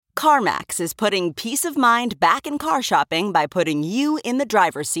CarMax is putting peace of mind back in car shopping by putting you in the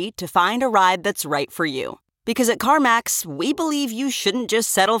driver's seat to find a ride that's right for you. Because at CarMax, we believe you shouldn't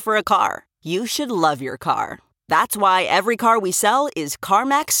just settle for a car. You should love your car. That's why every car we sell is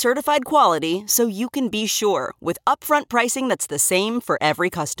CarMax certified quality, so you can be sure with upfront pricing that's the same for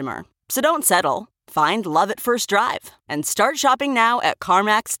every customer. So don't settle. Find love at first drive and start shopping now at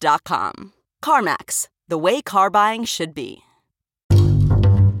CarMax.com. CarMax, the way car buying should be.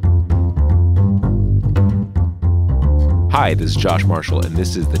 Hi, this is Josh Marshall, and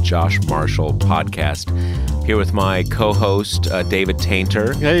this is the Josh Marshall Podcast. Here with my co-host, David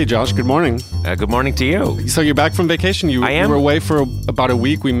Tainter. Hey, Josh. Good morning. Good morning to you. So you're back from vacation. You were away for about a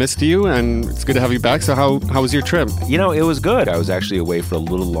week. We missed you, and it's good to have you back. So how was your trip? You know, it was good. I was actually away for a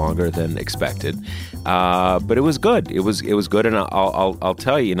little longer than expected, but it was good. It was good, and I'll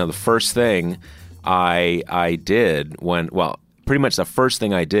tell you, the first thing I did pretty much the first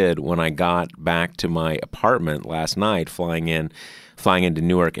thing I did when I got back to my apartment last night, flying into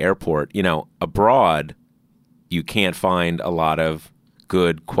Newark Airport. Abroad, you can't find a lot of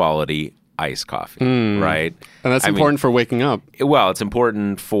good quality iced coffee, right? And that's important for waking up. Well, it's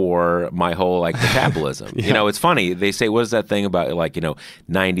important for my whole metabolism. Yeah. It's funny. They say, what is that thing about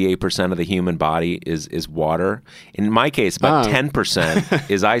 98% of the human body is water? In my case, about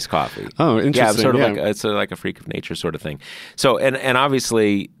 10% is iced coffee. Oh, interesting. Yeah, it's sort of like a freak of nature sort of thing. So, and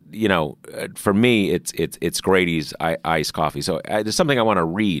obviously, for me, it's Grady's iced coffee. So there's something I want to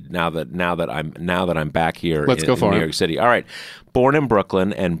read now that I'm back here in New York City. All right. Born in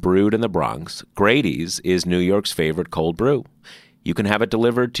Brooklyn and brewed in the Bronx, Grady's is New York's favorite cold brew. You can have it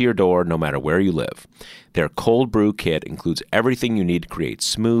delivered to your door no matter where you live. Their cold brew kit includes everything you need to create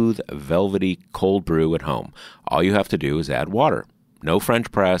smooth, velvety cold brew at home. All you have to do is add water. No French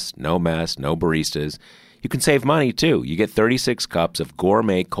press, no mess, no baristas. You can save money, too. You get 36 cups of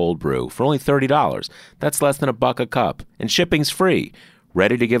gourmet cold brew for only $30. That's less than $1 a cup. And shipping's free.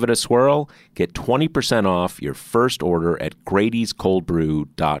 Ready to give it a swirl? Get 20% off your first order at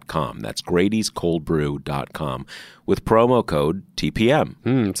Grady'sColdBrew.com. That's Grady'sColdBrew.com with promo code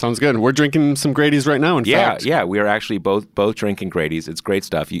TPM. Sounds good. We're drinking some Grady's right now, in fact. Yeah, we are actually both drinking Grady's. It's great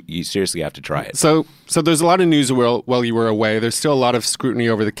stuff. You seriously have to try it. So there's a lot of news while you were away. There's still a lot of scrutiny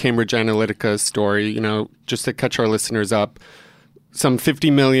over the Cambridge Analytica story. Just to catch our listeners up, some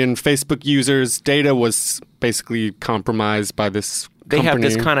 50 million Facebook users' data was basically compromised by this company. Have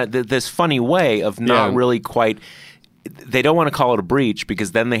this kind of this funny way of not really quite. They don't want to call it a breach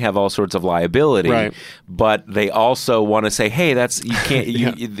because then they have all sorts of liability. Right. But they also want to say, "Hey, you can't.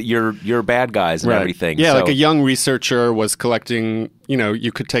 You're bad guys and everything." Yeah, like a young researcher was collecting.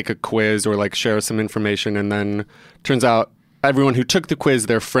 You could take a quiz or share some information, and then turns out everyone who took the quiz,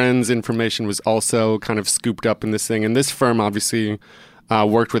 their friends' information was also kind of scooped up in this thing. And this firm obviously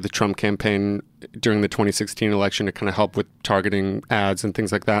worked with the Trump campaign during the 2016 election to kind of help with targeting ads and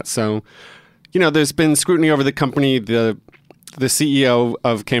things like that. So, there's been scrutiny over the company. The CEO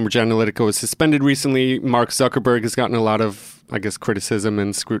of Cambridge Analytica was suspended recently. Mark Zuckerberg has gotten a lot of, criticism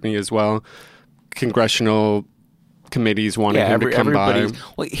and scrutiny as well. Congressional committees wanting him to come by.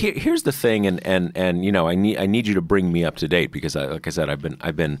 Well, here's the thing, and I need you to bring me up to date because, like I said,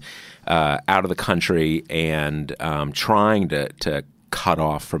 I've been out of the country and trying to cut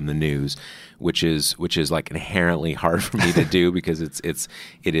off from the news, which is inherently hard for me to do because it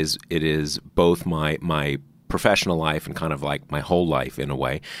is both my professional life and kind of my whole life in a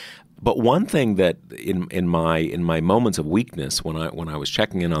way. But one thing that in my moments of weakness when I was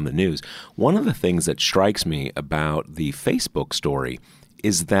checking in on the news, one of the things that strikes me about the Facebook story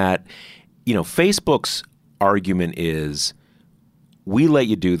is that Facebook's argument is, we let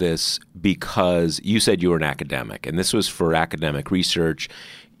you do this because you said you were an academic, and this was for academic research.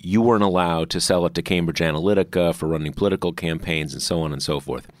 You weren't allowed to sell it to Cambridge Analytica for running political campaigns and so on and so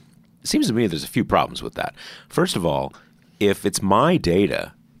forth. It seems to me there's a few problems with that. First of all, if it's my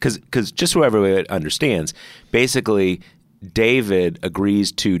data, because just so everyone understands, basically David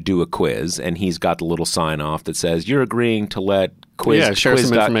agrees to do a quiz, and he's got the little sign off that says you're agreeing to let share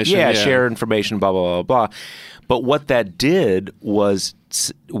some information. Share information, blah, blah, blah, blah. But what that did was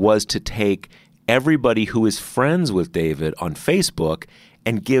to take everybody who is friends with David on Facebook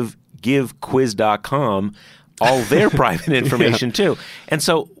and give quiz.com all their private information too. And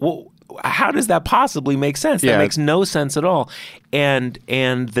so how does that possibly make sense? That makes no sense at all. And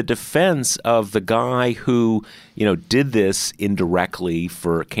the defense of the guy who, did this indirectly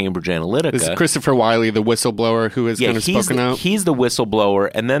for Cambridge Analytica. This is Christopher Wiley, the whistleblower who has kind of spoken out. He's the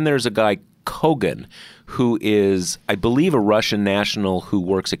whistleblower. And then there's a guy, Kogan, who is, I believe, a Russian national who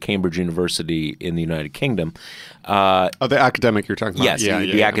works at Cambridge University in the United Kingdom. The academic you're talking about. Yes,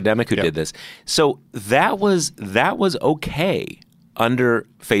 the academic who did this. So that was okay under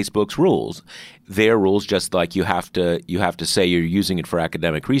Facebook's rules. Their rules, just like you have to say you're using it for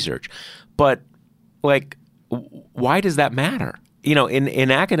academic research. But like, why does that matter? You know,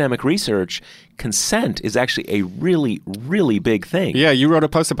 in academic research, consent is actually a really, really big thing. Yeah, you wrote a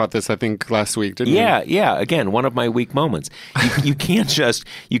post about this, I think, last week, didn't you? Yeah. Again, one of my weak moments. That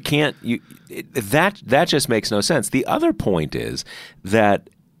just makes no sense. The other point is that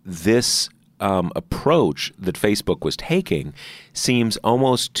this approach that Facebook was taking seems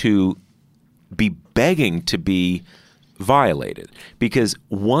almost to be begging to be violated, because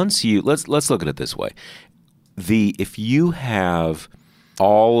once you let's look at it this way. If you have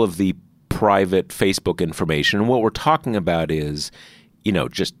all of the private Facebook information, and what we're talking about is,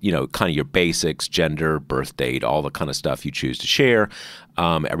 just, kind of your basics, gender, birth date, all the kind of stuff you choose to share,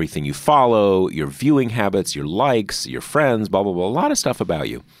 everything you follow, your viewing habits, your likes, your friends, blah, blah, blah, a lot of stuff about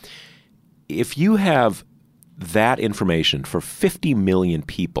you. If you have that information for 50 million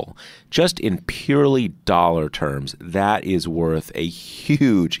people, just in purely dollar terms, that is worth a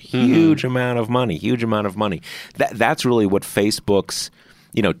huge amount of money. That's really what Facebook's,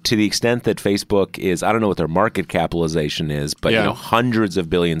 to the extent that Facebook is, I don't know what their market capitalization is, but hundreds of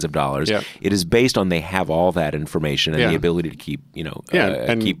billions of dollars. Yeah. It is based on they have all that information and the ability to keep,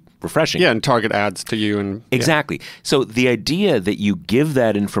 keep refreshing. Yeah, and target ads to you. And exactly. So the idea that you give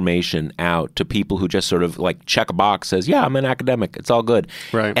that information out to people who just sort of like check a box, says, yeah, I'm an academic, it's all good.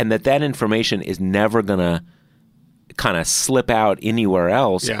 Right. And that information is never going to kind of slip out anywhere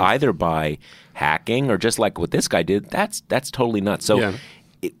else, either by hacking or just like what this guy did, that's totally nuts. So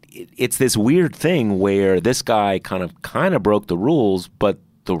it's this weird thing where this guy kind of broke the rules, but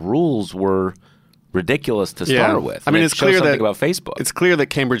the rules were ridiculous to start with. I mean, it's clear that about Facebook. It's clear that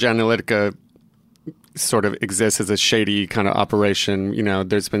Cambridge Analytica sort of exists as a shady kind of operation.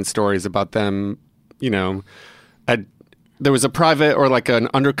 There's been stories about them. There was a private or like an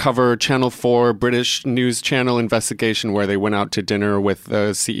undercover Channel 4 British news channel investigation where they went out to dinner with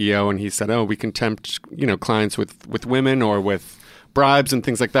the CEO, and he said, "Oh, we can tempt clients with women or with bribes and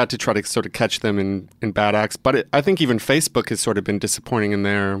things like that to try to sort of catch them in bad acts." But I think even Facebook has sort of been disappointing in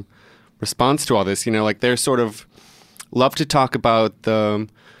their response to all this. They're sort of love to talk about the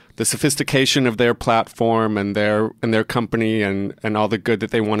sophistication of their platform and their company and all the good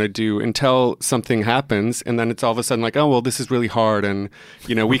that they want to do until something happens, and then it's all of a sudden like, oh well, this is really hard, and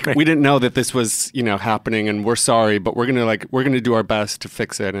we didn't know that this was happening, and we're sorry, but we're gonna do our best to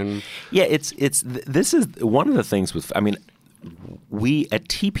fix it. And this is one of the things with, we at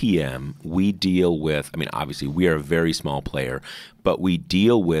TPM, we deal with, obviously we are a very small player, but we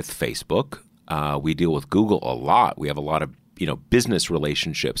deal with Facebook. We deal with Google a lot. We have a lot of business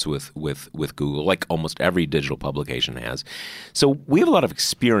relationships with Google, like almost every digital publication has. So we have a lot of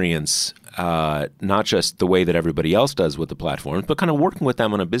experience, not just the way that everybody else does with the platforms, but kind of working with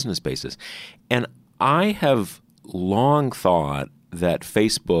them on a business basis. And I have long thought that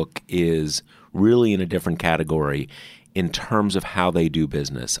Facebook is really in a different category in terms of how they do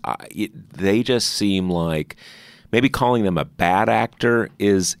business. They just seem like, maybe calling them a bad actor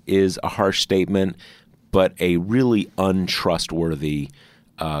is a harsh statement, but a really untrustworthy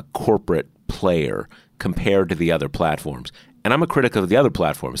corporate player compared to the other platforms. And I'm a critic of the other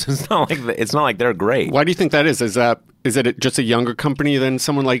platforms. It's not like they're great. Why do you think that is? Is it just a younger company than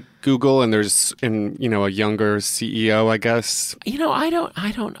someone like Google, and there's a younger CEO, I guess?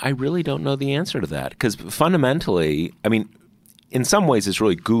 I really don't know the answer to that, because fundamentally, in some ways, it's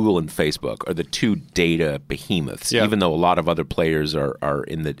really Google and Facebook are the two data behemoths, even though a lot of other players are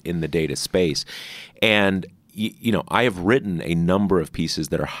in the data space. And I have written a number of pieces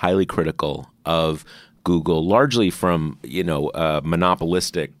that are highly critical of Google, largely from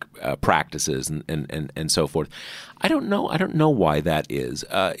monopolistic practices and so forth. I don't know why that is.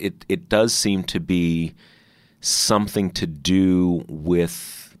 It does seem to be something to do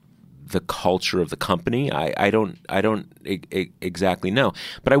with the culture of the company. I don't exactly know.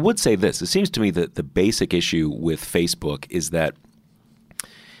 But I would say this. It seems to me that the basic issue with Facebook is that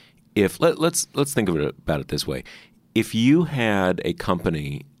let's think about it this way. If you had a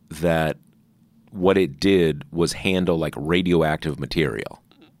company that what it did was handle like radioactive material,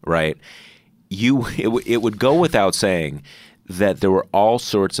 right? It would go without saying that there were all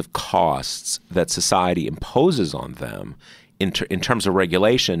sorts of costs that society imposes on them in terms of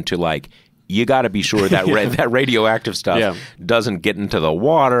regulation to like, you got to be sure that that radioactive stuff doesn't get into the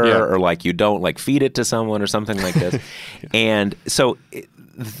water or like you don't like feed it to someone or something like this. And so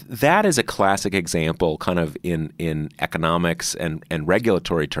that is a classic example kind of in economics and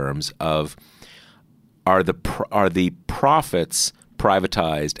regulatory terms of are the profits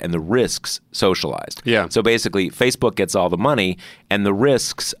privatized and the risks socialized. Yeah. So basically, Facebook gets all the money, and the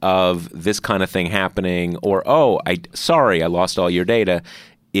risks of this kind of thing happening, or I lost all your data,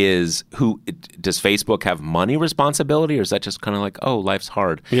 is does Facebook have money responsibility, or is that just kind of like, life's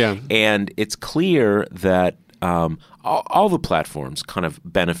hard? Yeah. And it's clear that all the platforms kind of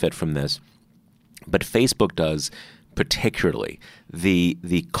benefit from this, but Facebook does. Particularly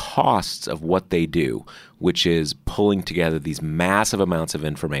the costs of what they do, which is pulling together these massive amounts of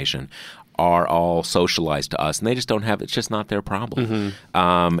information, are all socialized to us, and they just don't have. It's just not their problem.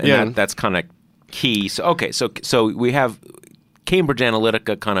 And that's kind of key. So so we have Cambridge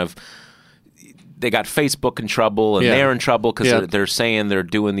Analytica kind of. They got Facebook in trouble, and they're in trouble because they're saying they're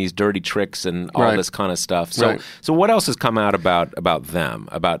doing these dirty tricks and all this kind of stuff. So, so what else has come out about them,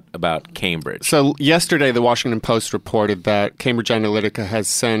 about Cambridge? So yesterday, the Washington Post reported that Cambridge Analytica has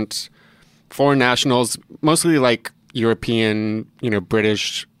sent foreign nationals, mostly like European,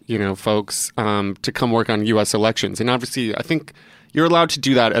 British, folks, to come work on U.S. elections. And obviously, I think you're allowed to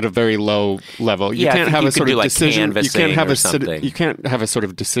do that at a very low level. You can't have a sort of decision. You can't have you can't have a sort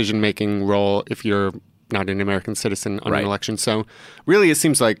of decision-making role if you're not an American citizen on an election. So really, it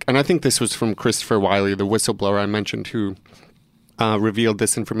seems like, and I think this was from Christopher Wiley, the whistleblower I mentioned, who revealed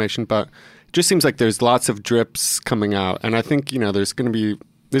this information. But it just seems like there's lots of drips coming out, and I think there's going to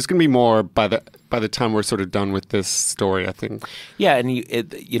be more by the time we're sort of done with this story, I think. Yeah, and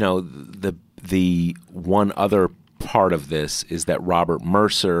the one other part of this is that Robert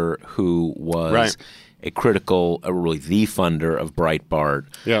Mercer, who was really the funder of Breitbart,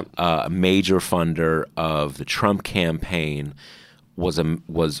 a major funder of the Trump campaign,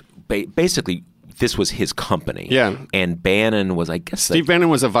 basically this was his company. Yeah. And Bannon was, I guess, Steve Bannon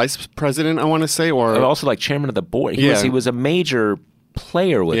was a vice president, I want to say, or also like chairman of the board. He was a major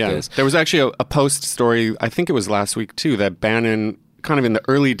player with this. There was actually a Post story, I think it was last week too, that Bannon, kind of in the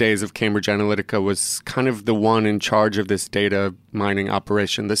early days of Cambridge Analytica, was kind of the one in charge of this data mining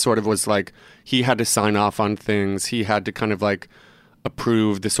operation. This sort of was like he had to sign off on things. He had to kind of like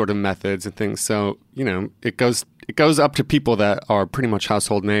approve the sort of methods and things. So, it goes up to people that are pretty much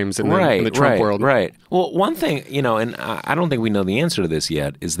household names in the Trump world. Right. Well, one thing, and I don't think we know the answer to this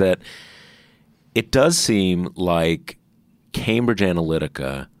yet, is that it does seem like Cambridge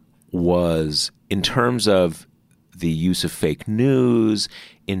Analytica was, in terms of the use of fake news,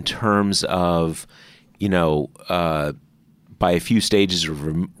 in terms of, by a few stages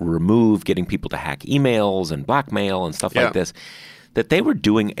removed, getting people to hack emails and blackmail and stuff like this, that they were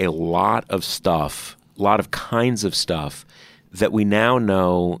doing a lot of stuff, a lot of kinds of stuff that we now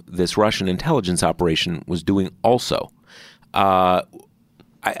know this Russian intelligence operation was doing also.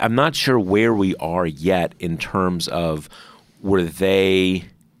 I'm not sure where we are yet in terms of were they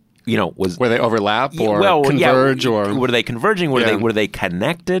overlap or converge, or were they converging? Were they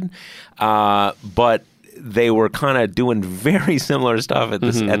connected? But they were kind of doing very similar stuff at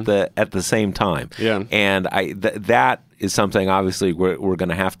the same time. Yeah. And that is something obviously we're going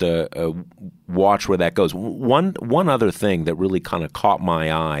to have to watch where that goes. One other thing that really kind of caught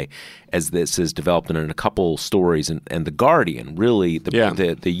my eye as this is developed in a couple stories, and The Guardian, really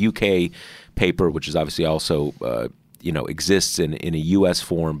the UK paper, which is obviously also exists in a U.S.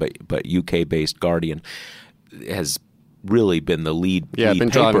 form, but UK-based Guardian has really been the lead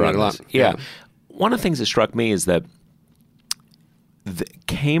paper on this. Yeah. One of the things that struck me is that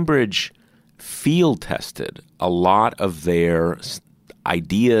Cambridge field tested a lot of their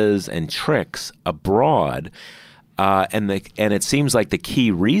ideas and tricks abroad, and it seems like the key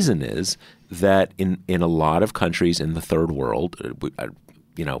reason is that in a lot of countries in the third world,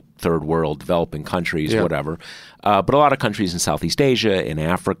 third world, developing countries, whatever, but a lot of countries in Southeast Asia, in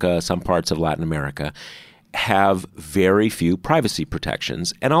Africa, some parts of Latin America, have very few privacy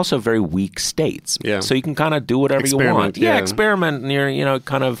protections and also very weak states. Yeah. So you can kind of do whatever you want. Yeah, experiment, and you're,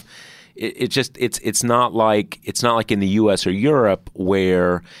 kind of. It's not like in the U.S. or Europe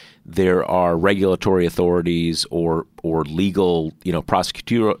where there are regulatory authorities or legal,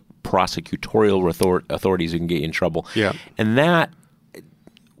 prosecutorial authorities who can get you in trouble. Yeah. And that.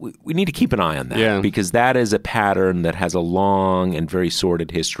 We need to keep an eye on that because that is a pattern that has a long and very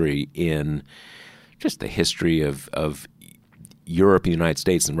sordid history in just the history of Europe, the United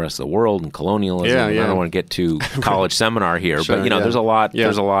States, and the rest of the world, and colonialism. Yeah, and yeah. I don't want to get to college seminar here, Sure, but yeah. there's a lot. Yeah.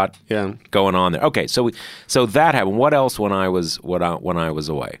 There's a lot Yeah. going on there. Okay, so that happened. What else when I was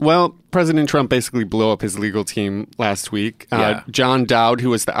away? Well, President Trump basically blew up his legal team last week. Yeah. John Dowd, who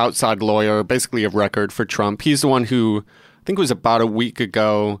was the outside lawyer, basically of record for Trump, he's the one who, I think it was about a week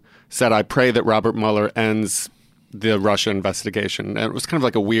ago, said, "I pray that Robert Mueller ends the Russia investigation." And it was kind of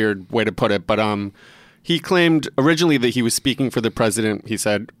like a weird way to put it, but he claimed originally that he was speaking for the president. He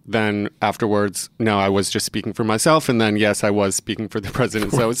said then afterwards, "No, I was just speaking for myself." And then, yes, I was speaking for the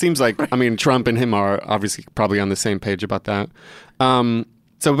president. So it seems like, I mean, Trump and him are obviously probably on the same page about that.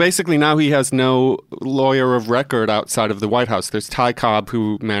 So basically now he has no lawyer of record outside of the White House. There's Ty Cobb,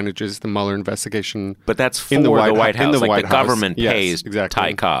 who manages the Mueller investigation. But that's for in the White House. In the like White the House. government Yes, pays exactly.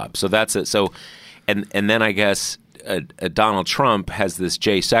 Ty Cobb. So that's it. So, and then I guess Donald Trump has this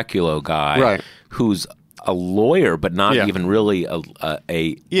Jay Sekulow guy Right. who's a lawyer, but not Yeah. even really not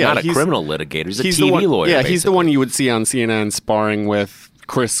a criminal litigator. He's a the TV one, lawyer. Yeah, basically. he's the one you would see on CNN sparring with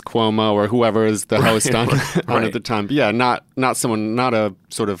Chris Cuomo or whoever is the host on right. at the time. But yeah, not a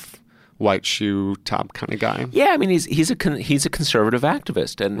sort of white shoe top kind of guy. Yeah, I mean he's a conservative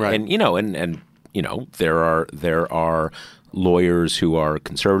activist, and Right. and there are lawyers who are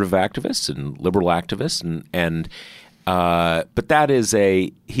conservative activists and liberal activists, and but that is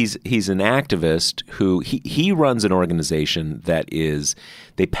he's an activist who he runs an organization that is,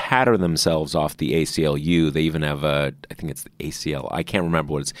 they pattern themselves off the ACLU. They even have I think it's the ACL. I can't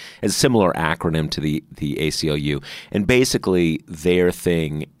remember what it's a similar acronym to the ACLU. And basically their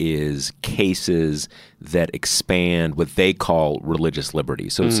thing is cases that expand what they call religious liberty.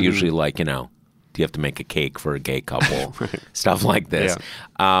 So it's usually like, do you have to make a cake for a gay couple, stuff like this.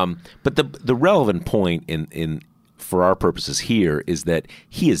 Yeah. But the relevant point in for our purposes here is that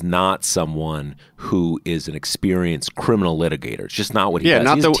he is not someone who is an experienced criminal litigator. It's just not what he does.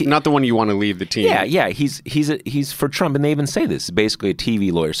 Not the one you want to leave the team. Yeah. He's for Trump, and they even say this. He's basically a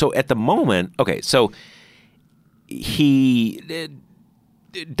TV lawyer. So at the moment, so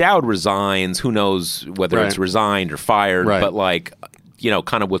Dowd resigns. Who knows whether Right. it's resigned or fired? Right. But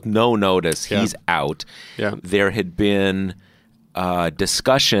kind of with no notice, he's out. Yeah. There had been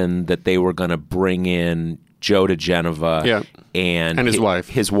discussion that they were going to bring in Joe diGenova and his wife.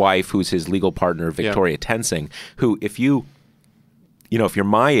 His wife, who's his legal partner, Victoria Tensing, who, if you're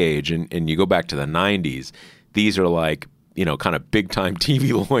my age and you go back to the 90s, these are like, kind of big time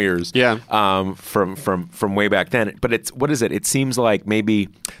TV lawyers from way back then. But what is it? It seems like maybe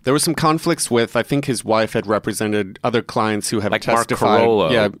there were some conflicts with, I think his wife had represented other clients who have like testified.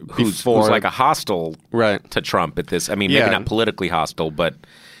 Mark Carollo, who's like a hostile to Trump at this. I mean, maybe not politically hostile, but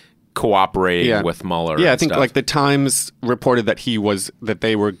cooperating with Mueller. Yeah, and I think stuff. like the Times reported that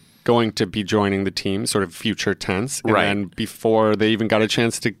they were going to be joining the team, sort of future tense. And then before they even got a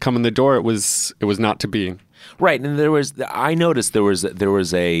chance to come in the door, it was not to be. Right, and I noticed there was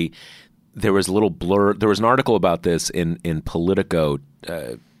a little blur. There was an article about this in Politico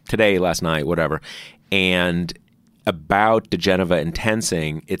today, last night, whatever, and about diGenova and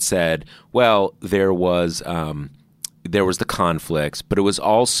Tensing. It said, well, there was the conflicts, but it was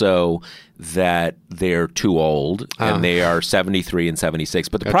also that they're too old and they are 73 and 76.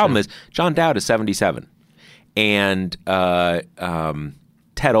 But the problem is John Dowd is 77, and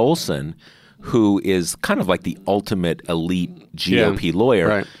Ted Olson, who is kind of like the ultimate elite GOP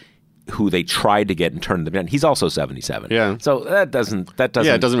lawyer, who they tried to get and turn them down. He's also 77. Yeah. So that doesn't it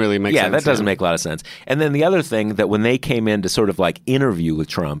doesn't really make sense. Yeah, that doesn't make a lot of sense. And then the other thing, that when they came in to sort of like interview with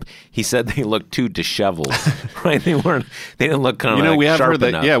Trump, he said they looked too disheveled. Right? They didn't look kind of we have sharp heard that.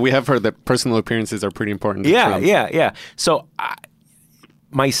 enough. Yeah, we have heard that personal appearances are pretty important. To Trump. Yeah. So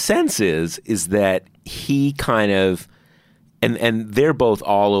my sense is that he kind of, and they're both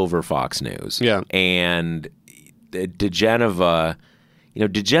all over Fox News. Yeah. And diGenova,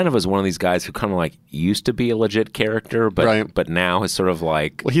 diGenova is one of these guys who kind of like used to be a legit character, but now is sort of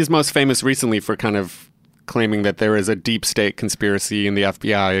like... Well, he's most famous recently for kind of claiming that there is a deep state conspiracy in the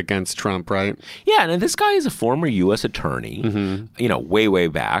FBI against Trump, right? Yeah, and this guy is a former U.S. attorney, way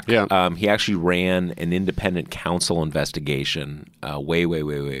back. Yeah. He actually ran an independent counsel investigation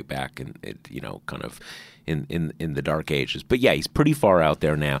way back, and kind of in the dark ages. But yeah, he's pretty far out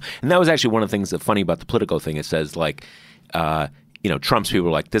there now. And that was actually one of the things that's funny about the Politico thing. It says like, Trump's people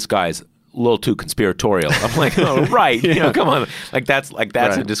are like, this guy's a little too conspiratorial. I'm like, oh, right. Come on. That's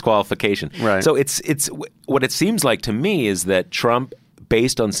a disqualification. Right. So it's what it seems like to me is that Trump,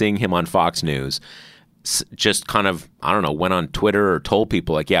 based on seeing him on Fox News, just kind of, I don't know, went on Twitter or told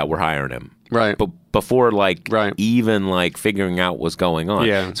people like, yeah, we're hiring him. Right. But before even figuring out what's going on.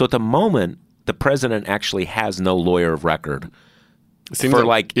 Yeah. So at the moment, the president actually has no lawyer of record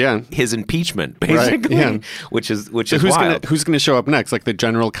for his impeachment, basically, which is wild. Who's going to show up next? Like the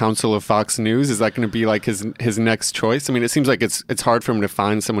general counsel of Fox News? Is that going to be like his next choice? I mean, it seems like it's hard for him to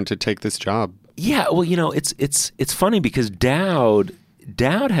find someone to take this job. Yeah, well, it's funny because Dowd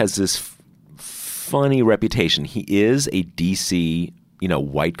has this funny reputation. He is a DC,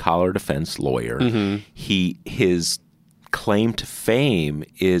 white collar defense lawyer. Mm-hmm. His claim to fame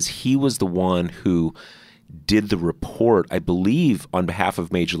is he was the one who did the report, I believe, on behalf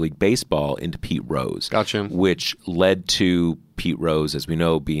of Major League Baseball into Pete Rose. Gotcha. Which led to Pete Rose, as we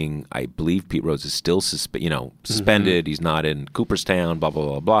know, I believe Pete Rose is still suspended. Mm-hmm. He's not in Cooperstown, blah, blah,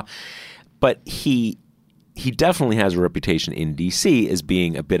 blah, blah. But he definitely has a reputation in D.C. as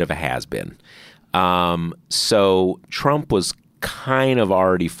being a bit of a has-been. So Trump was kind of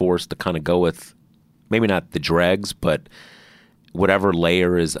already forced to kind of go with maybe not the dregs, but whatever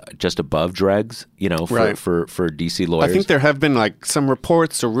layer is just above dregs, for D.C. lawyers. I think there have been like some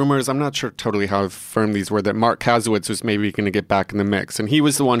reports or rumors, I'm not sure totally how firm these were, that Mark Kasowitz was maybe going to get back in the mix. And he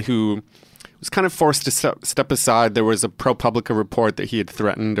was the one who was kind of forced to step aside. There was a ProPublica report that he had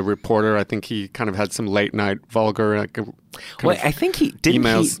threatened a reporter. I think he kind of had some late night vulgar. I think he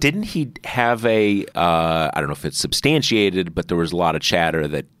didn't. Didn't he have a? I don't know if it's substantiated, but there was a lot of chatter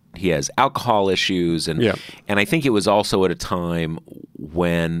that he has alcohol issues, and I think it was also at a time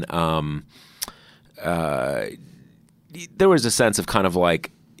when there was a sense of kind of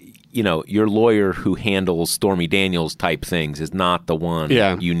like, your lawyer who handles Stormy Daniels type things is not the one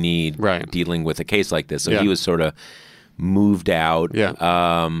you need dealing with a case like this. So he was sort of moved out.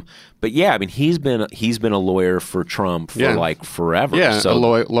 But I mean, he's been a lawyer for Trump for like forever. Yeah, so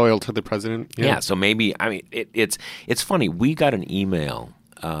loyal to the president. Yeah. So maybe, I mean, it's funny. We got an email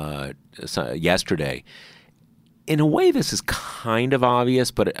yesterday. In a way, this is kind of obvious,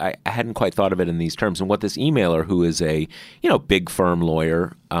 but I hadn't quite thought of it in these terms. And what this emailer, who is a big firm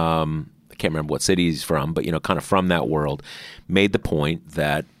lawyer, I can't remember what city he's from, but kind of from that world, made the point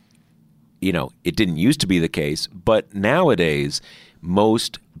that it didn't used to be the case, but nowadays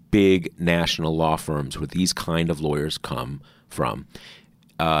most big national law firms where these kind of lawyers come from,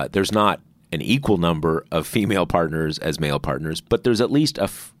 there's not an equal number of female partners as male partners, but there's at least a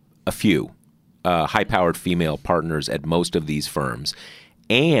few high-powered female partners at most of these firms.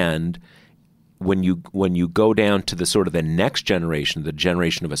 And when you go down to the sort of the next generation, the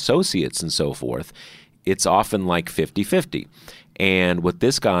generation of associates and so forth, it's often like 50-50. And what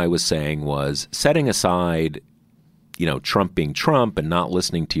this guy was saying was, setting aside, Trump being Trump and not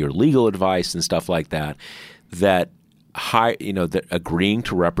listening to your legal advice and stuff like that, that agreeing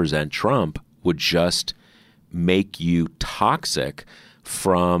to represent Trump would just make you toxic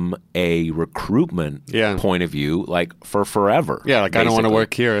from a recruitment point of view, like for forever. Yeah, like basically. I don't want to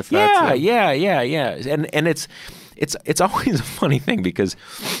work here if that's And it's always a funny thing because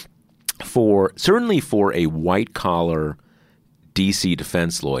certainly for a white collar DC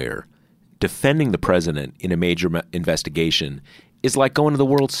defense lawyer, defending the president in a major investigation is like going to the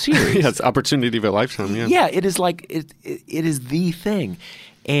World Series. Yeah, it's opportunity of a lifetime. Yeah, it is like it is the thing,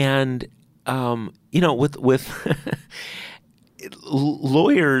 and with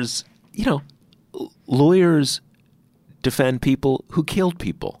lawyers, lawyers defend people who killed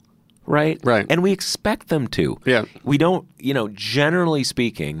people, right? Right. And we expect them to. Yeah. We don't, generally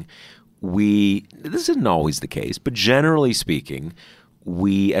speaking, this isn't always the case, but generally speaking,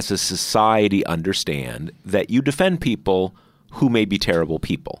 we as a society understand that you defend people who may be terrible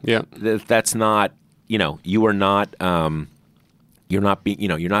people. Yeah. That's not, you are not, you're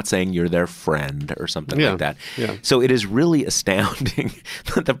not saying you're their friend or something like that. Yeah. So it is really astounding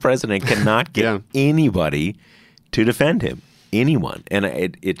that the president cannot get anybody to defend him, anyone. And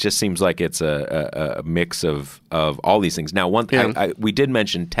it just seems like it's a mix of all these things. Now, one thing we did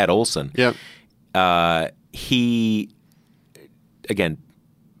mention Ted Olson. Yeah. He, again,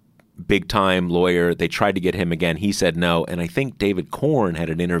 big time lawyer. They tried to get him again. He said no. And I think David Korn had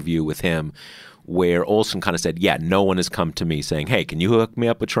an interview with him where Olson kind of said, no one has come to me saying, hey, can you hook me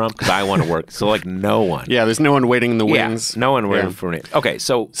up with Trump? Because I want to work. So, no one. Yeah, there's no one waiting in the wings. No one waiting for me. Okay,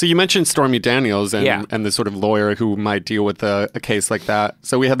 so you mentioned Stormy Daniels and the sort of lawyer who might deal with a case like that.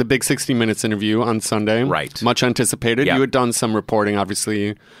 So we had the big 60 Minutes interview on Sunday. Right. Much anticipated. Yeah. You had done some reporting,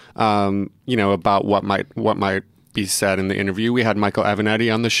 obviously, about what might be said in the interview. We had Michael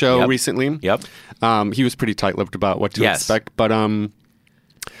Avenatti on the show recently. Yep. He was pretty tight-lipped about what to expect. But,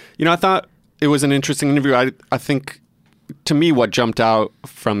 I thought it was an interesting interview. I think, to me, what jumped out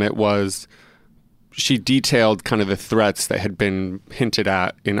from it was she detailed kind of the threats that had been hinted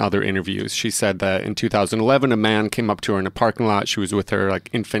at in other interviews. She said that in 2011, a man came up to her in a parking lot. She was with her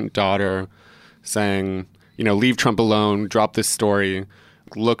infant daughter, saying, leave Trump alone, drop this story,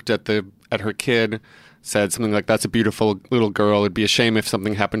 looked at her kid, said something like, that's a beautiful little girl. It'd be a shame if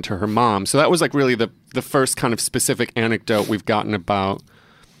something happened to her mom. So that was like really the first kind of specific anecdote we've gotten about,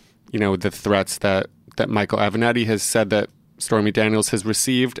 the threats that Michael Avenatti has said that Stormy Daniels has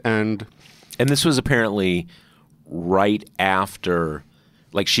received. And this was apparently right after,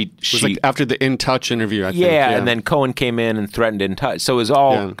 like it was like after the In Touch interview, I think. Yeah, and then Cohen came in and threatened In Touch. So it was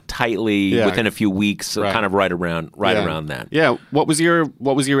all tightly within a few weeks, kind of right around that. Yeah. What was your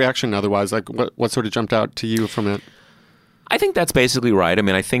reaction otherwise? Like what sort of jumped out to you from it? I think that's basically right. I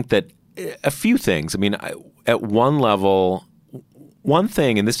mean, I think that a few things. I mean, at one level, one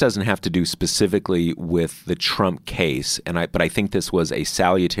thing, and this doesn't have to do specifically with the Trump case, but I think this was a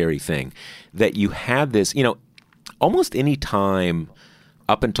salutary thing, that you had this, almost any time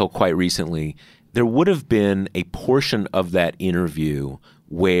up until quite recently, there would have been a portion of that interview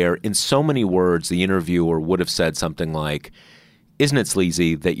where, in so many words, the interviewer would have said something like, isn't it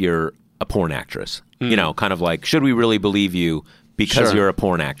sleazy that you're a porn actress? Kind of like, should we really believe you because you're a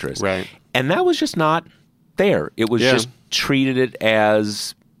porn actress? Right. And that was just not there. It was just treated it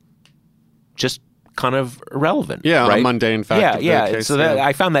as just kind of irrelevant. Yeah, right? a mundane fact. Case, so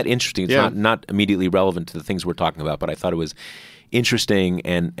I found that interesting. It's not immediately relevant to the things we're talking about, but I thought it was interesting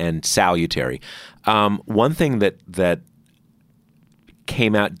and salutary. One thing that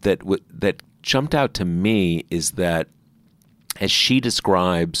came out that jumped out to me is that as she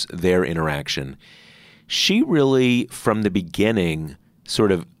describes their interaction, she really, from the beginning,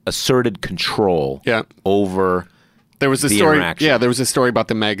 sort of asserted control over there was a the story. interaction. Yeah, there was a story about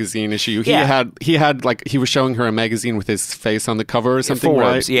the magazine issue. He had like he was showing her a magazine with his face on the cover or something, Forbes,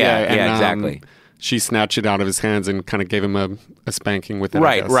 right? Yeah, exactly. She snatched it out of his hands and kind of gave him a spanking with it.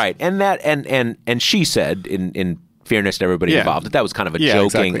 Right. And that and she said, in fairness to everybody involved, that was kind of a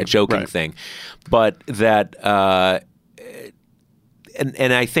joking thing, but that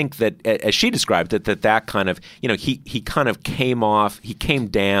and I think that as she described it, that kind of he kind of came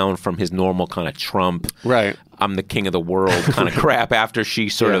down from his normal kind of Trump, right? I'm the king of the world kind of crap after she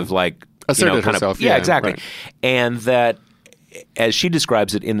sort of like asserted herself. Exactly, right. And that as she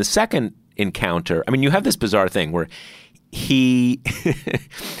describes it in the second encounter, I mean, you have this bizarre thing where he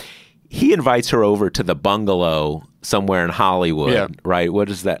invites her over to the bungalow somewhere in Hollywood, right? What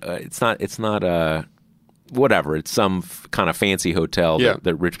is that? It's not whatever. It's some kind of fancy hotel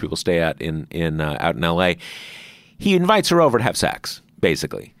that rich people stay at in out in LA. He invites her over to have sex,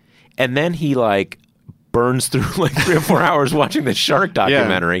 basically, and then he like burns through like 3 or 4 hours watching the shark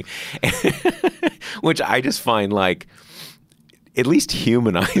documentary, which I just find like at least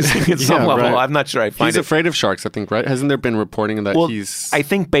humanizing at some level. Right. I'm not sure I find he's afraid of sharks, I think, right? Hasn't there been reporting that he's... I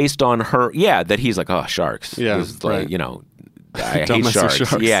think based on her, that he's like, oh, sharks. Yeah, this is like, I Don't hate mess with sharks.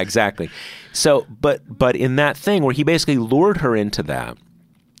 sharks. Yeah, exactly. So, but in that thing where he basically lured her into that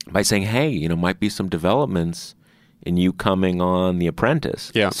by saying, hey, might be some developments in you coming on The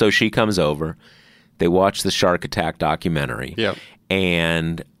Apprentice. Yeah. So she comes over. They watch the shark attack documentary. Yeah.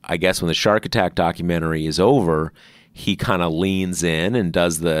 And I guess when the shark attack documentary is over, he kind of leans in and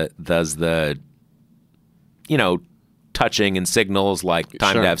does the touching and signals like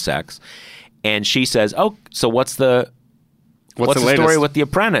time to have sex. And she says, oh, so what's the story with The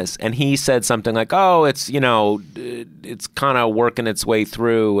Apprentice? And he said something like, oh, it's kind of working its way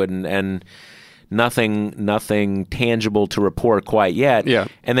through and nothing tangible to report quite yet. Yeah.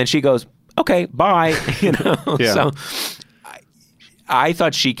 And then she goes, okay, bye. So I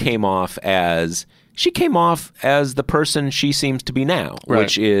thought she came off as the person she seems to be now,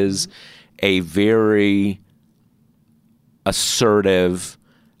 which is a very assertive,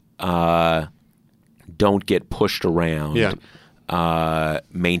 don't get pushed around,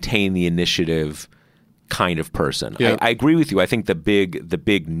 maintain the initiative kind of person. Yeah. I agree with you. I think the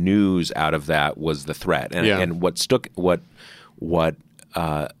big news out of that was the threat, and what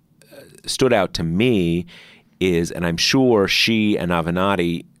stood out to me is, and I'm sure she and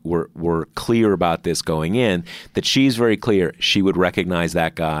Avenatti were clear about this going in, that she's very clear she would recognize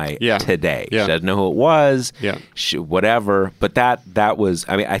that guy today. Yeah. She doesn't know who it was, whatever. but that was,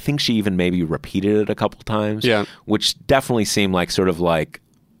 I mean, I think she even maybe repeated it a couple times, which definitely seemed like sort of like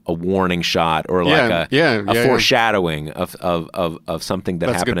a warning shot or like a foreshadowing of something that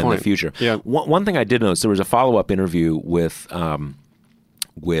happened in the future. Yeah. One thing I did notice, there was a follow-up interview with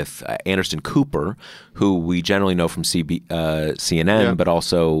Anderson Cooper, who we generally know from CNN, but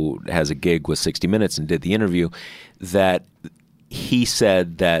also has a gig with 60 Minutes and did the interview, that he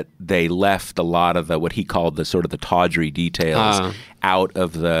said that they left a lot of what he called the sort of the tawdry details out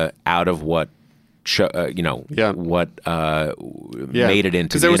of what what made it into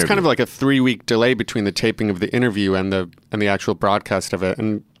because there was kind of like a 3-week delay between the taping of the interview and the actual broadcast of it.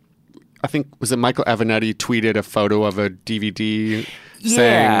 And I think, was it Michael Avenatti tweeted a photo of a DVD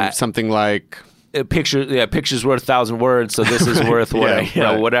saying something like, picture's worth 1,000 words, so this is worth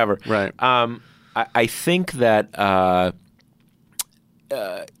whatever. Right. I think that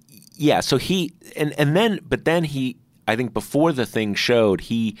so he but then he, I think before the thing showed,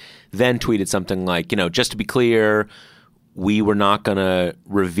 he then tweeted something like, just to be clear, we were not going to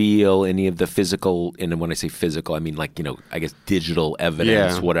reveal any of the physical, and when I say physical, I mean like, I guess digital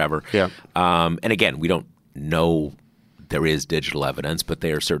evidence, whatever. Yeah. And again, we don't know there is digital evidence, but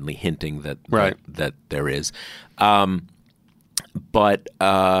they are certainly hinting that that there is.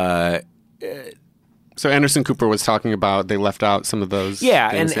 So Anderson Cooper was talking about they left out some of those. Yeah,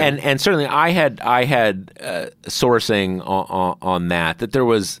 and certainly I had sourcing on that there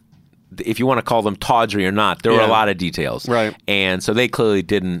was, if you want to call them tawdry or not, there were a lot of details. Right. And so they clearly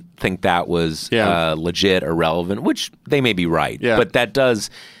didn't think that was legit or relevant, which they may be right. Yeah. But that does.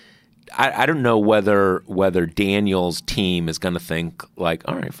 I don't know whether Daniel's team is going to think like,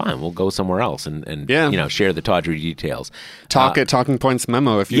 all right, fine, we'll go somewhere else and share the tawdry details. Talk at Talking Points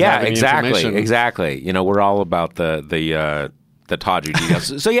memo if you have any information. Exactly. We're all about the tawdry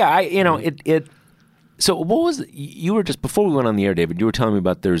details. So So what was you were just before we went on the air, David? You were telling me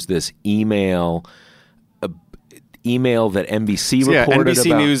about there's this email that NBC reported NBC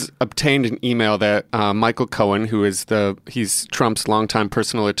about. News obtained an email that Michael Cohen, who is he's Trump's longtime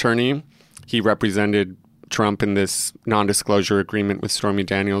personal attorney, he represented Trump in this non-disclosure agreement with Stormy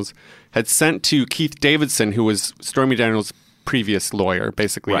Daniels, had sent to Keith Davidson, who was Stormy Daniels' previous lawyer,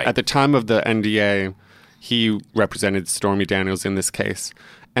 basically. Right. At the time of the NDA, he represented Stormy Daniels in this case.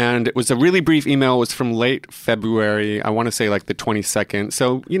 And it was a really brief email. It was from late February. I want to say like the 22nd.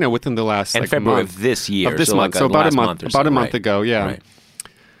 So, within the last February month. of this year. Of this month. So about a month ago, yeah.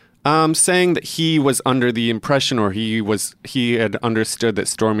 Right. Saying that he was under the impression, or he had understood that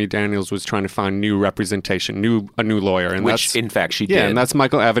Stormy Daniels was trying to find new representation, a new lawyer. And which, in fact, she did. Yeah, and that's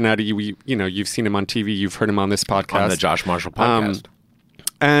Michael Avenatti. You've seen him on TV. You've heard him on this podcast. On the Josh Marshall podcast.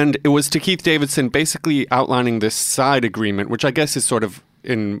 And it was to Keith Davidson basically outlining this side agreement, which I guess is sort of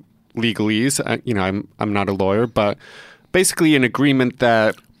in legalese. I'm not a lawyer, but basically an agreement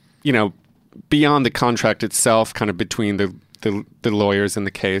that, beyond the contract itself, kind of between the lawyers in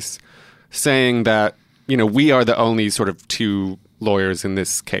the case, saying that, we are the only sort of two lawyers in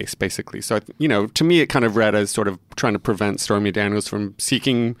this case, basically. So, to me, it kind of read as sort of trying to prevent Stormy Daniels from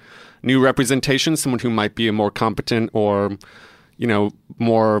seeking new representation, someone who might be a more competent or,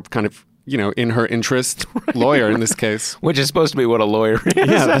 more kind of, in her interest lawyer in this case. Which is supposed to be what a lawyer is.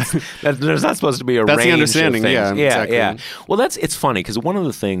 Yeah, there's not supposed to be a that's range the understanding. of things. Yeah, exactly. Yeah. Well, it's funny because one of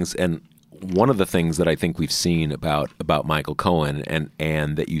the things that I think we've seen about Michael Cohen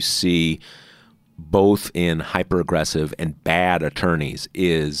and that you see both in hyper-aggressive and bad attorneys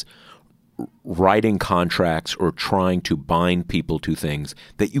is writing contracts or trying to bind people to things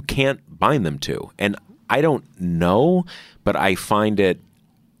that you can't bind them to. And I don't know, but I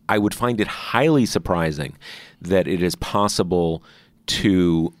would find it highly surprising that it is possible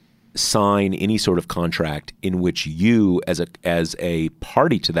to sign any sort of contract in which you, as a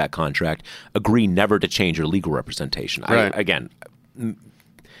party to that contract, agree never to change your legal representation. Right.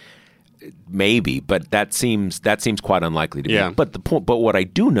 Maybe, but that seems quite unlikely to me. Yeah. But what I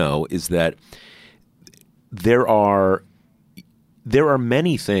do know is that there are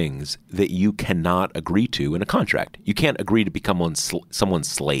many things that you cannot agree to in a contract. You can't agree to become someone's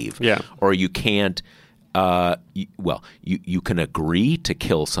slave. Yeah. Or you can't, you can agree to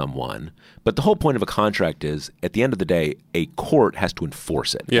kill someone, but the whole point of a contract is, at the end of the day, a court has to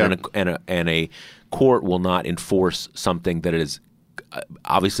enforce it. Yeah. And a court will not enforce something that is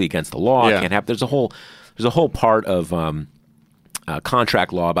obviously against the law. Yeah. Can't happen. There's a whole part of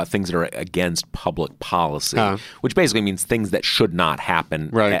contract law about things that are against public policy, which basically means things that should not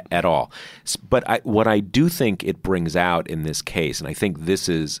happen at all. But what I do think it brings out in this case, and I think this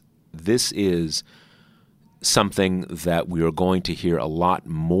is something that we are going to hear a lot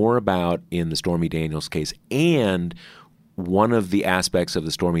more about in the Stormy Daniels case, and one of the aspects of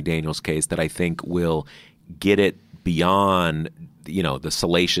the Stormy Daniels case that I think will get it beyond the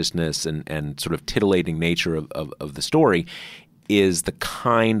salaciousness and sort of titillating nature of the story is the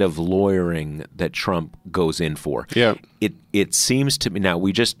kind of lawyering that Trump goes in for. Yeah. It seems to me now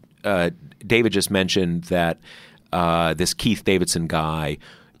David just mentioned that this Keith Davidson guy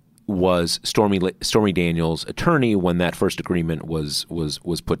was Stormy Daniels' attorney when that first agreement was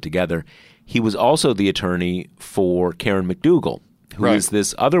put together. He was also the attorney for Karen McDougal, who is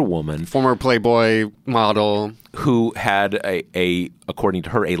this other woman, former Playboy model, who had according to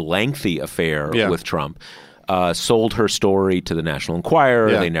her, a lengthy affair with Trump. Sold her story to the National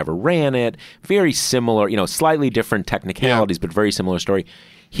Enquirer. Yeah. They never ran it. Very similar, slightly different technicalities, but very similar story.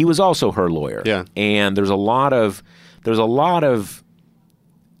 He was also her lawyer. Yeah. And there's a lot of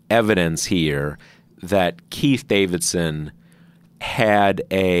evidence here that Keith Davidson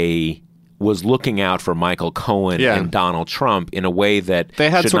was looking out for Michael Cohen and Donald Trump in a way that they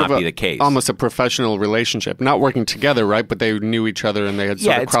had should sort not of be the case. Almost a professional relationship, not working together, right? But they knew each other and they had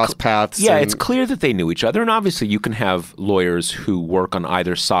sort of crossed paths. Yeah, it's clear that they knew each other, and obviously you can have lawyers who work on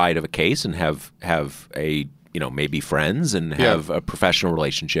either side of a case and have a maybe friends and have a professional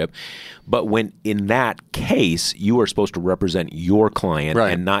relationship. But when in that case, you are supposed to represent your client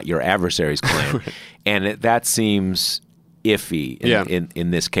and not your adversary's client, and that seems iffy in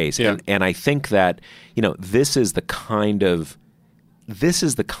this case. And I think that this is the kind of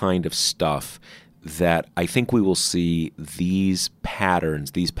stuff that I think we will see these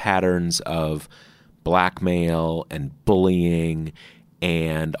patterns of blackmail and bullying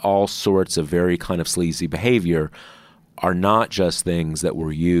and all sorts of very kind of sleazy behavior are not just things that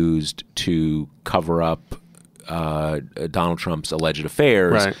were used to cover up Donald Trump's alleged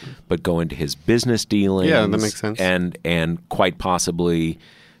affairs, but go into his business dealings. Yeah, that makes sense. And quite possibly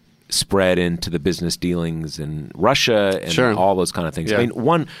spread into the business dealings in Russia and all those kind of things. Yeah. I mean,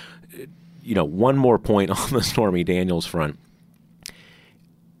 one more point on the Stormy Daniels front.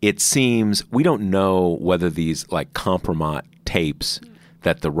 It seems we don't know whether these like compromat tapes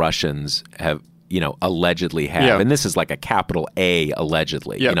that the Russians have allegedly have. And this is like a capital A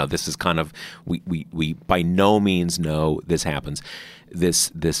allegedly. This is kind of we by no means know this happens.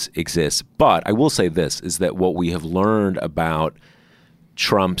 This exists. But I will say this is that what we have learned about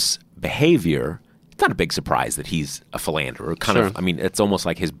Trump's behavior, it's not a big surprise that he's a philanderer. It's almost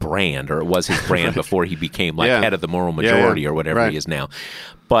like his brand, or it was his brand before he became head of the moral majority or whatever he is now.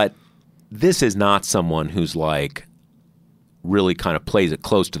 But this is not someone who's like really kind of plays it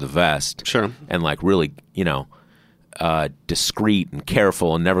close to the vest and like really, discreet and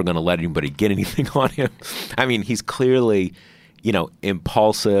careful and never going to let anybody get anything on him. I mean, he's clearly,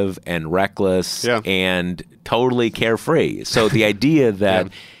 impulsive and reckless and totally carefree. So the idea that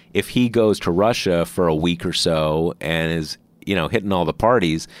if he goes to Russia for a week or so and is, hitting all the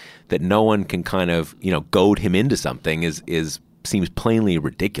parties, that no one can kind of, goad him into something seems plainly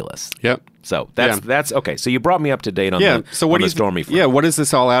ridiculous. Yep. So that's okay. So you brought me up to date on the Stormy front. Yeah, what does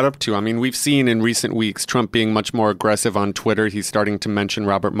this all add up to? I mean, we've seen in recent weeks Trump being much more aggressive on Twitter. He's starting to mention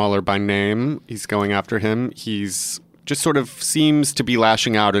Robert Mueller by name. He's going after him. He's just sort of seems to be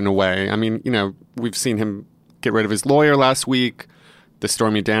lashing out in a way. I mean, we've seen him get rid of his lawyer last week. The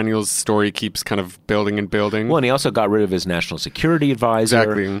Stormy Daniels story keeps kind of building and building. Well, and he also got rid of his national security advisor.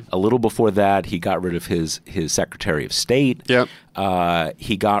 Exactly. A little before that, he got rid of his Secretary of State. Yep.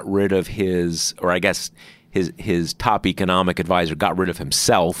 He got rid of his top economic advisor got rid of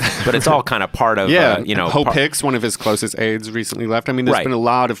himself. But it's all kind of part of, Hope Hicks, one of his closest aides, recently left. I mean, there's been a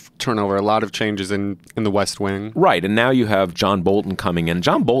lot of turnover, a lot of changes in the West Wing. Right. And now you have John Bolton coming in.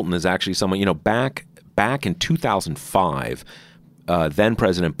 John Bolton is actually someone, back in 2005, then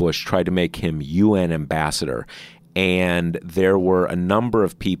President Bush tried to make him UN ambassador, and there were a number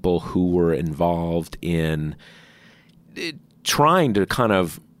of people who were involved in trying to kind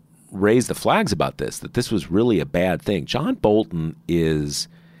of raise the flags about this, that this was really a bad thing. John Bolton is,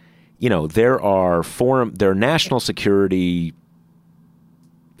 there are national security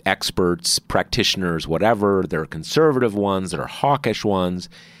experts, practitioners, whatever. There are conservative ones, there are hawkish ones.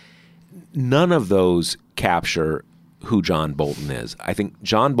 None of those capture who John Bolton is. I think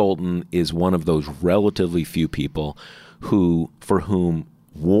John Bolton is one of those relatively few people for whom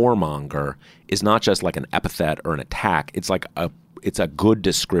warmonger is not just like an epithet or an attack. It's like it's a good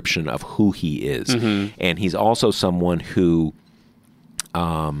description of who he is. Mm-hmm. And he's also someone who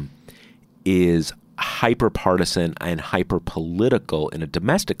is hyper-partisan and hyper-political in a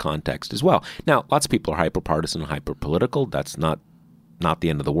domestic context as well. Now, lots of people are hyper-partisan and hyper-political. That's not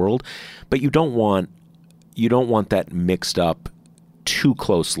the end of the world. But you don't want that mixed up too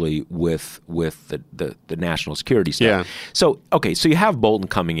closely with the national security stuff. Yeah. So you have Bolton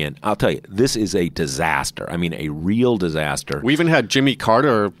coming in. I'll tell you, this is a disaster. I mean, a real disaster. We even had Jimmy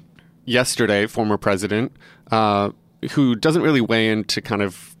Carter yesterday, former president, who doesn't really weigh into kind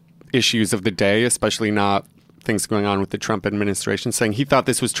of issues of the day, especially not things going on with the Trump administration, saying he thought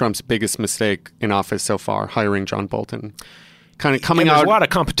this was Trump's biggest mistake in office so far, hiring John Bolton. Kind of coming out. There's a lot of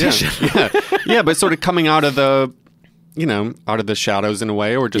competition. Yeah, but sort of coming out of the out of the shadows in a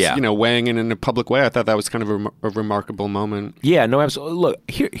way, or just, weighing in a public way. I thought that was kind of a remarkable moment. Yeah, no, absolutely. Look,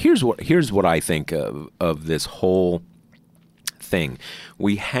 here's what I think of this whole thing.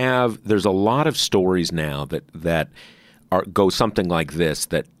 There's a lot of stories now that go something like this,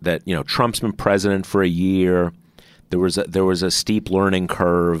 that Trump's been president for a year. There was a steep learning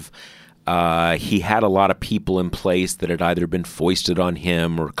curve. He had a lot of people in place that had either been foisted on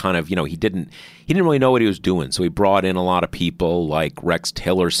him or kind of, he didn't really know what he was doing. So he brought in a lot of people like Rex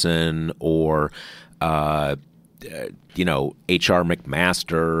Tillerson or, H.R.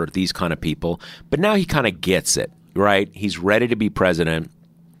 McMaster, these kind of people. But now he kind of gets it, right? He's ready to be president.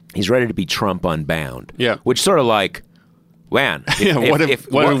 He's ready to be Trump unbound. Yeah. Which sort of like, man, what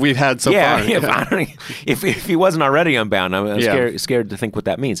have we had so far? If he wasn't already unbound, I'm scared to think what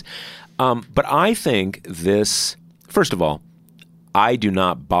that means. But I think this, first of all, I do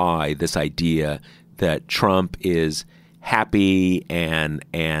not buy this idea that Trump is happy and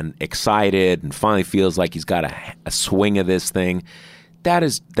excited and finally feels like he's got a swing of this thing. That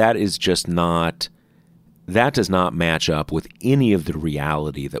is just not, that does not match up with any of the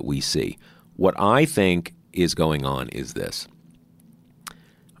reality that we see. What I think is going on is this.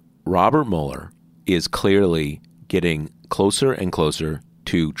 Robert Mueller is clearly getting closer and closer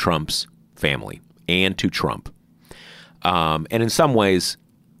to Trump's family and to Trump. And in some ways,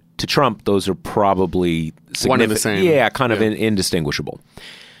 to Trump, those are probably one and the same. Yeah, kind of indistinguishable.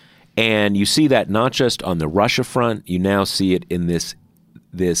 And you see that not just on the Russia front, you now see it in this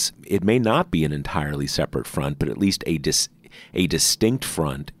it may not be an entirely separate front, but at least a distinct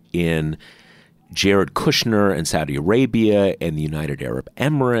front in Jared Kushner and Saudi Arabia and the United Arab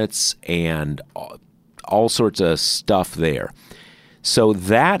Emirates and all sorts of stuff there. So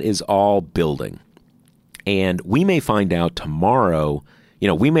that is all building. And we may find out tomorrow,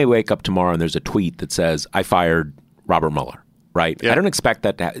 we may wake up tomorrow and there's a tweet that says, I fired Robert Mueller, right? Yeah. I don't expect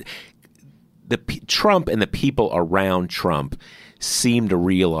that to happen. Trump and the people around Trump seem to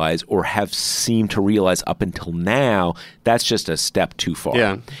realize, or have seemed to realize up until now, that's just a step too far.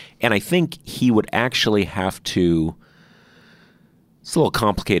 Yeah. And I think he would actually have to, it's a little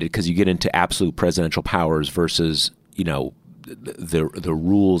complicated because you get into absolute presidential powers versus, the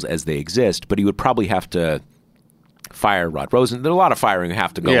rules as they exist, but he would probably have to fire Rod Rosen. There's a lot of firing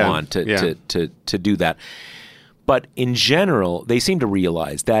have to go on to do that. But in general, they seem to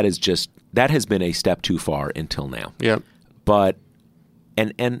realize that has been a step too far until now. Yeah. But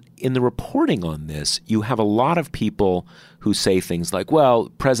and in the reporting on this, you have a lot of people who say things like,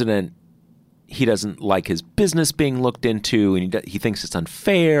 well, President, he doesn't like his business being looked into, and he thinks it's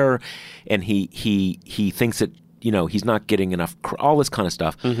unfair, and he thinks that he's not getting enough, all this kind of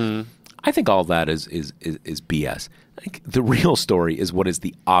stuff. Mm-hmm. I think all that is BS. I think the real story is what is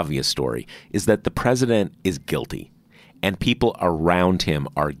the obvious story, is that the president is guilty and people around him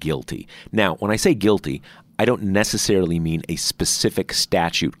are guilty. Now, when I say guilty, I don't necessarily mean a specific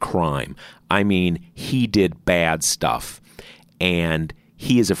statute crime. I mean he did bad stuff, and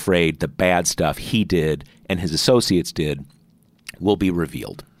he is afraid the bad stuff he did and his associates did will be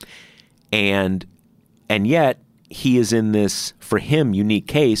revealed. And yet he is in this, for him, unique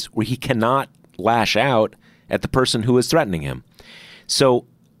case where he cannot lash out at the person who is threatening him. So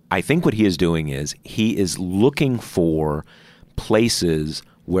I think what he is doing is he is looking for places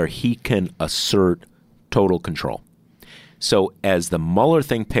where he can assert total control. So as the Mueller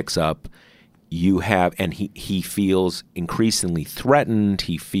thing picks up, you have, and he feels increasingly threatened.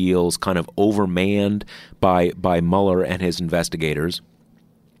 He feels kind of overmanned by Mueller and his investigators.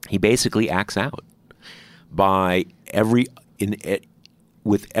 He basically acts out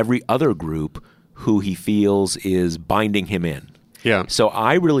with every other group who he feels is binding him in. Yeah. So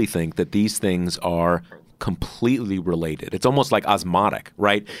I really think that these things are completely related. It's almost like osmotic,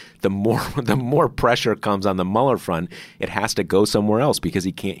 right? The more pressure comes on the Mueller front, it has to go somewhere else because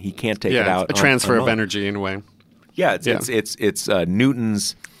he can't take it out. A transfer on of energy in a way. Yeah, it's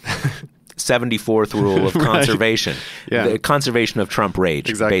Newton's 74th rule of conservation. Yeah. The conservation of Trump rage,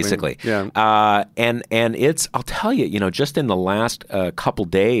 exactly. Basically. Yeah. And it's, I'll tell you, just in the last couple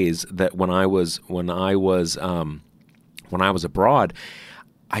days that when I was abroad,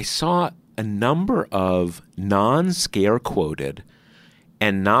 I saw a number of non-scare quoted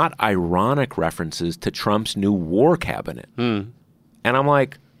and not ironic references to Trump's new war cabinet. Mm. And I'm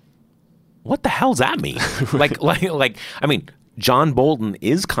like, what the hell does that mean? like, I mean, John Bolton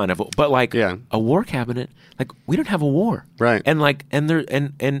is kind of, but like a war cabinet, like we don't have a war, right? And like, and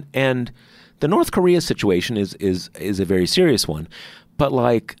the North Korea situation is a very serious one, but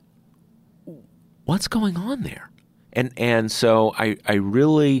like, what's going on there? And so I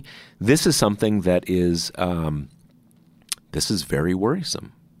really, this is something that is this is very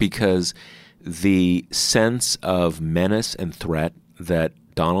worrisome because the sense of menace and threat that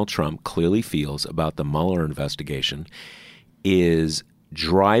Donald Trump clearly feels about the Mueller investigation is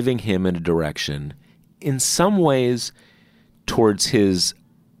driving him in a direction, in some ways, towards his,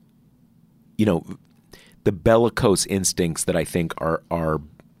 the bellicose instincts that I think are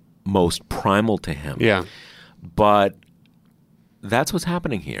most primal to him. Yeah. But that's what's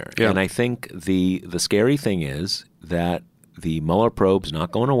happening here. Yeah. And I think the scary thing is that the Mueller probe's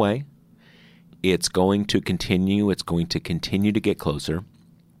not going away. It's going to continue. It's going to continue to get closer.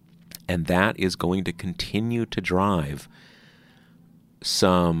 And that is going to continue to drive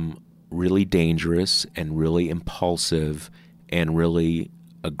some really dangerous and really impulsive and really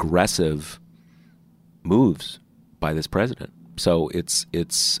aggressive moves by this president. So it's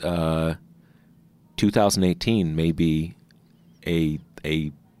 2018 may be a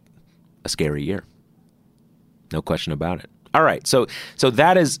scary year. No question about it. All right. So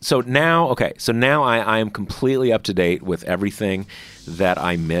now I am completely up to date with everything that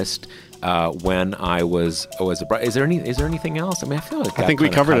I missed when I was is there anything else? I mean, I feel like I think we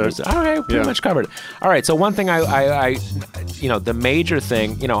covered it. All right, we pretty much covered it. All right. So one thing I the major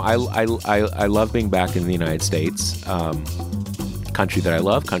thing, I love being back in the United States, country that I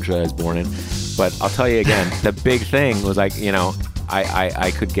love, country that I was born in. But I'll tell you again, the big thing was I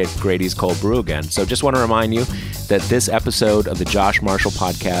could get Grady's Cold Brew again. So just want to remind you that this episode of the Josh Marshall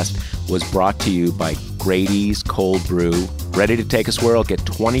Podcast was brought to you by Grady's Cold Brew. Ready to take a swirl? Get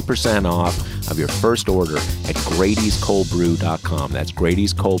 20% off of your first order at Grady'sColdBrew.com. That's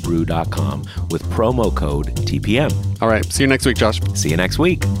Grady'sColdBrew.com with promo code TPM. All right. See you next week, Josh. See you next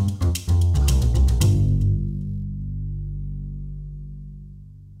week.